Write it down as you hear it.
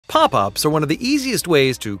Pop-ups are one of the easiest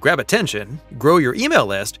ways to grab attention, grow your email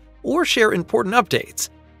list, or share important updates.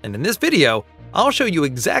 And in this video, I'll show you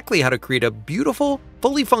exactly how to create a beautiful,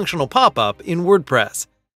 fully functional pop-up in WordPress.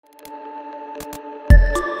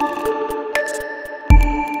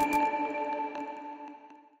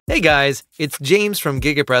 Hey guys, it's James from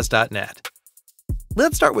GigaPress.net.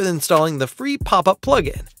 Let's start with installing the free Popup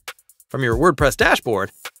plugin. From your WordPress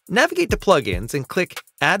dashboard, navigate to Plugins and click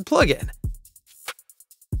Add Plugin.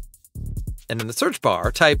 And in the search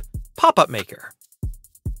bar, type Popup Maker.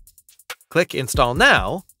 Click Install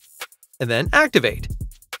Now, and then Activate.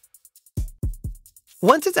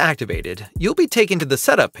 Once it's activated, you'll be taken to the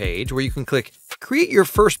Setup page where you can click Create Your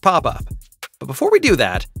First Popup. But before we do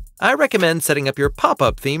that, I recommend setting up your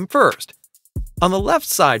pop-up theme first. On the left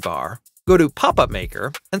sidebar, go to Popup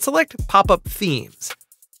Maker and select Pop-up Themes.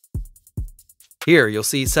 Here you'll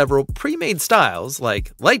see several pre-made styles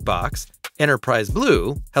like Lightbox, Enterprise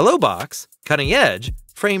Blue, Hello Box, Cutting Edge,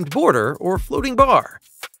 Framed Border, or Floating Bar.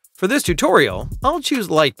 For this tutorial, I'll choose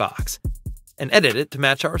Lightbox and edit it to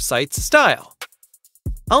match our site's style.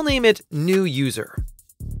 I'll name it New User.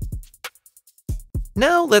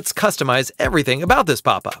 Now let's customize everything about this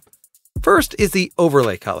pop-up. First is the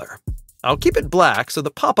overlay color. I'll keep it black so the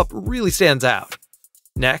pop-up really stands out.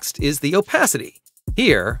 Next is the opacity.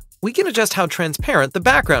 Here, we can adjust how transparent the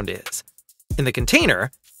background is. In the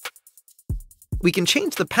container, we can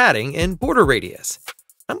change the padding and border radius.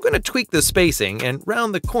 I'm going to tweak the spacing and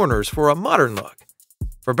round the corners for a modern look.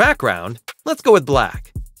 For background, let's go with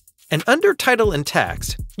black. And under title and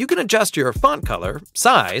text, you can adjust your font color,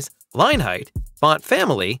 size, line height, font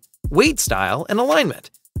family, weight style, and alignment.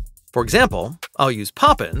 For example, I'll use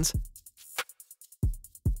Poppins,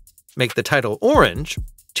 make the title orange,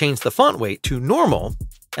 change the font weight to normal,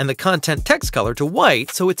 and the content text color to white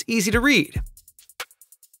so it's easy to read.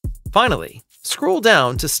 Finally, scroll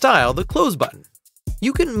down to style the close button.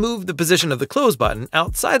 You can move the position of the close button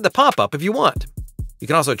outside the pop-up if you want. You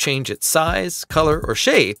can also change its size, color, or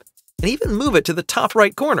shape, and even move it to the top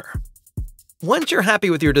right corner. Once you're happy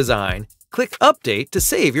with your design, click Update to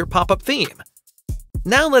save your pop-up theme.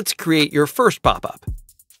 Now let's create your first pop-up.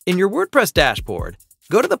 In your WordPress dashboard,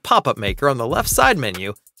 go to the Popup Maker on the left side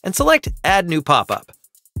menu and select Add New Pop-up.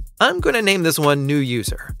 I'm going to name this one New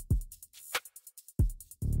User.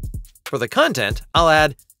 For the content, I'll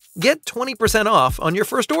add Get 20% off on your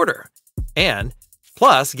first order, and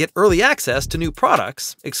plus get early access to new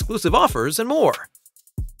products, exclusive offers, and more.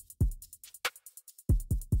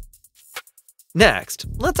 Next,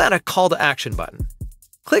 let's add a call to action button.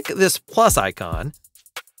 Click this plus icon,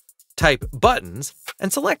 type Buttons,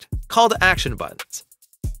 and select Call to Action buttons.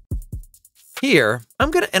 Here,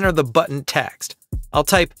 I'm going to enter the button text. I'll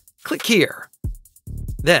type Click here.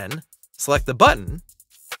 Then, select the button,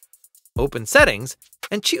 open Settings,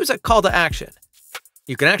 and choose a call to action.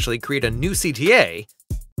 You can actually create a new CTA,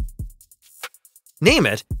 name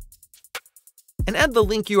it, and add the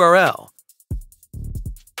link URL.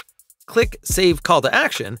 Click Save Call to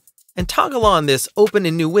Action and toggle on this Open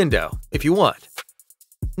in New Window if you want.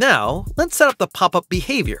 Now, let's set up the pop-up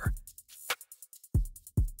behavior.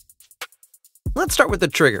 Let's start with the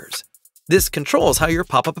triggers. This controls how your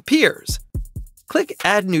pop-up appears. Click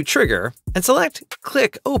Add New Trigger and select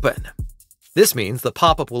Click Open. This means the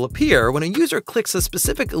pop-up will appear when a user clicks a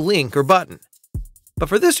specific link or button. But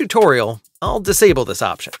for this tutorial, I'll disable this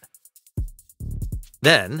option.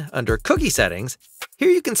 Then, under Cookie Settings, here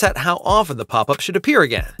you can set how often the pop-up should appear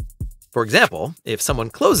again. For example, if someone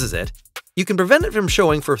closes it, you can prevent it from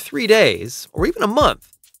showing for 3 days or even a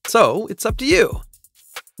month, so it's up to you.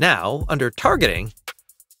 Now, under Targeting,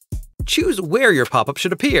 choose where your pop-up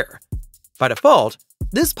should appear. By default,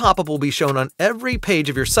 this pop-up will be shown on every page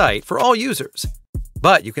of your site for all users,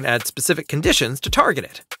 but you can add specific conditions to target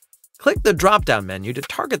it. Click the drop-down menu to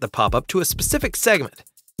target the pop-up to a specific segment.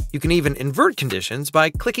 You can even invert conditions by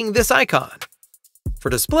clicking this icon. For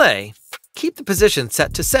display, keep the position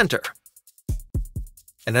set to center.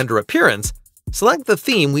 And under Appearance, select the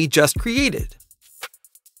theme we just created.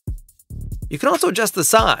 You can also adjust the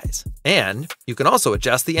size, and you can also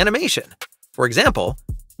adjust the animation. For example,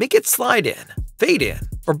 make it slide in, fade in,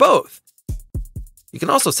 or both. You can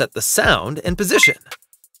also set the sound and position.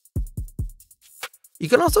 You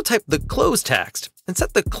can also type the close text and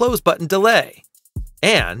set the close button delay.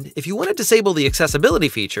 And if you want to disable the accessibility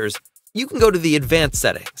features, you can go to the advanced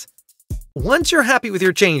settings. Once you're happy with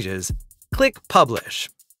your changes, click Publish.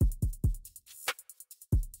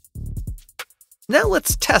 Now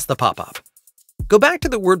let's test the pop-up. Go back to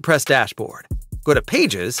the WordPress dashboard, go to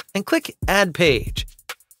Pages, and click Add Page.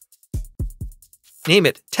 Name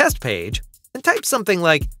it Test Page, and type something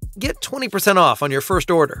like get 20% off on your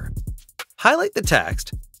first order. Highlight the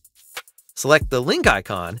text, select the link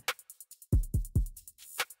icon,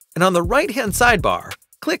 and on the right-hand sidebar,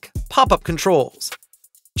 click Pop-up Controls.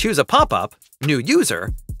 Choose a pop-up, New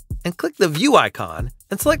User, and click the View icon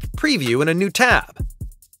and select Preview in a new tab.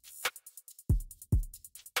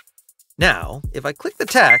 Now, if I click the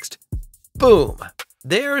text, boom!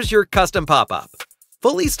 There's your custom pop-up,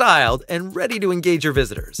 fully styled and ready to engage your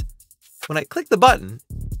visitors. When I click the button,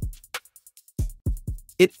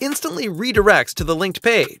 it instantly redirects to the linked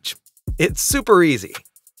page. It's super easy.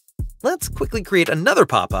 Let's quickly create another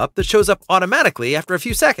pop-up that shows up automatically after a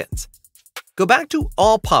few seconds. Go back to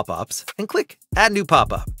All Pop-ups and click Add New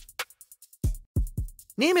Pop-up.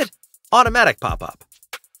 Name it Automatic Pop-up.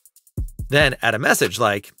 Then add a message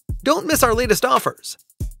like, "Don't miss our latest offers."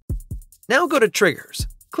 Now go to Triggers.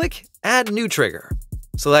 Click Add New Trigger.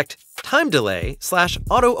 Select Time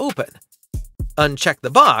Delay/Auto Open. Uncheck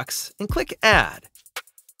the box and click Add.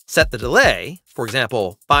 Set the delay, for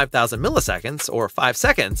example, 5,000 milliseconds or 5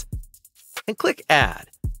 seconds, and click Add.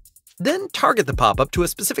 Then target the pop-up to a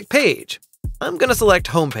specific page. I'm going to select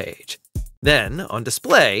Homepage. Then, on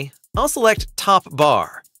Display, I'll select Top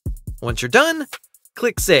Bar. Once you're done,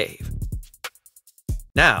 click Save.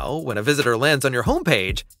 Now, when a visitor lands on your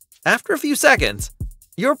homepage, after a few seconds,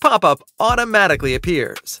 your pop-up automatically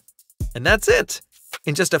appears. And that's it!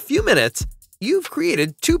 In just a few minutes, you've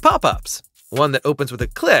created 2 pop-ups, one that opens with a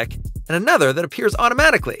click and another that appears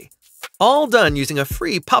automatically, all done using a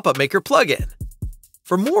free Popup Maker plugin.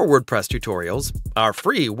 For more WordPress tutorials, our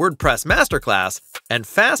free WordPress masterclass, and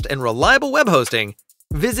fast and reliable web hosting,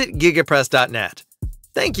 visit gigapress.net.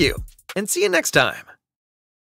 Thank you, and see you next time.